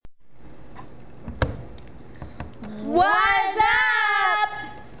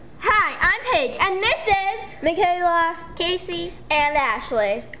Michaela, Casey, and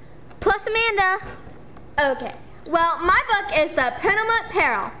Ashley. plus Amanda. Okay, well, my book is The Penultimate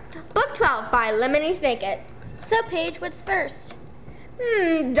Peril, Book 12 by Lemony Snickett. so Paige, what's first?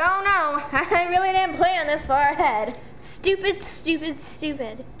 Don't know. I really didn't plan this far ahead. Stupid, stupid,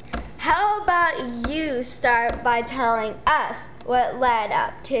 stupid. How about you start by telling us what led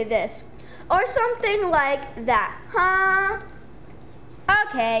up to this? Or something like that, huh?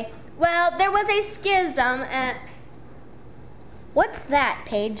 Okay, well, there was a schism at... What's that,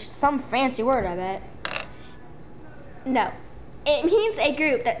 Paige? Some fancy word, I bet. No, it means a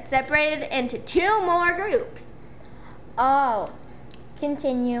group that's separated into two more groups. Oh,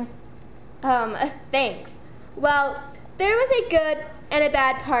 continue. Thanks. Well, there was a good and a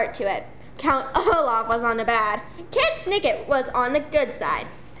bad part to it. Count Olaf was on the bad. Kid Snickett was on the good side.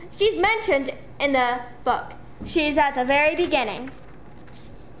 She's mentioned in the book. She's at the very beginning.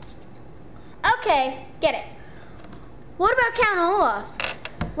 Okay, get it. What about Count Olaf?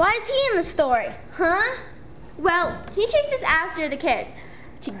 Why is he in the story? Huh? Well, he chases after the kids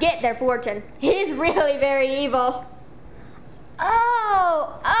to get their fortune. He's really very evil.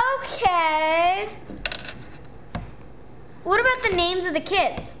 Oh, okay. What about the names of the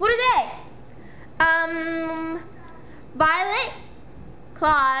kids? What are they? Violet,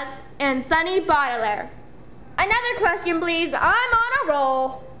 Claus, and Sunny Bottler. Another question, please. I'm on a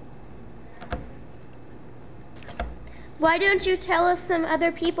roll. Why don't you tell us some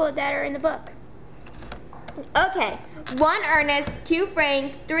other people that are in the book? Okay, 1 Ernest, 2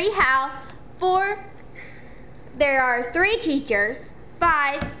 Frank, 3 Hal, 4, there are 3 teachers,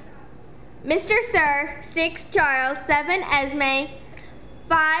 5 Mr. Sir, 6 Charles, 7 Esme,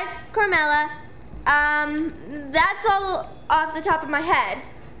 5 Carmela. That's all off the top of my head.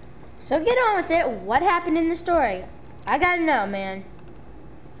 So get on with it. What happened in the story? I gotta know, man.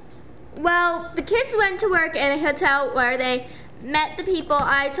 Well, the kids went to work in a hotel where they met the people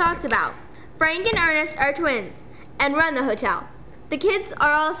I talked about. Frank and Ernest are twins and run the hotel. The kids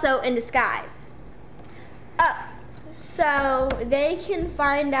are also in disguise. Oh, so they can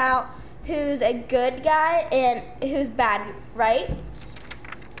find out who's a good guy and who's bad, right?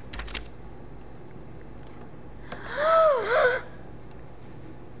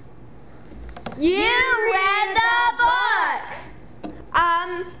 You read the book!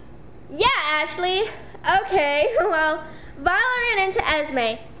 Yeah, Ashley. Okay, well, Violet ran into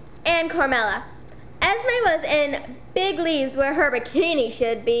Esme and Carmela. Esme was in big leaves where her bikini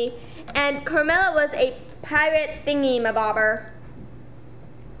should be, and Carmela was a pirate thingy-mabobber.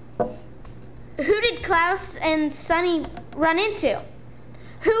 Who did Klaus and Sunny run into?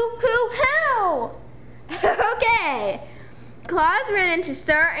 Who? Okay. Claus ran into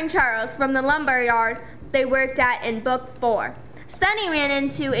Sir and Charles from the lumber yard they worked at in Book 4. Sunny ran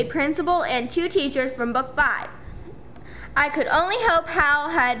into a principal and 2 teachers from Book 5. I could only hope Hal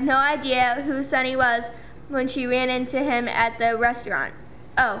had no idea who Sunny was when she ran into him at the restaurant.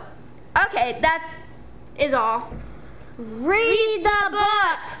 Oh, okay, that is all. Read the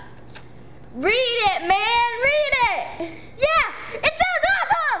book! Read it, man!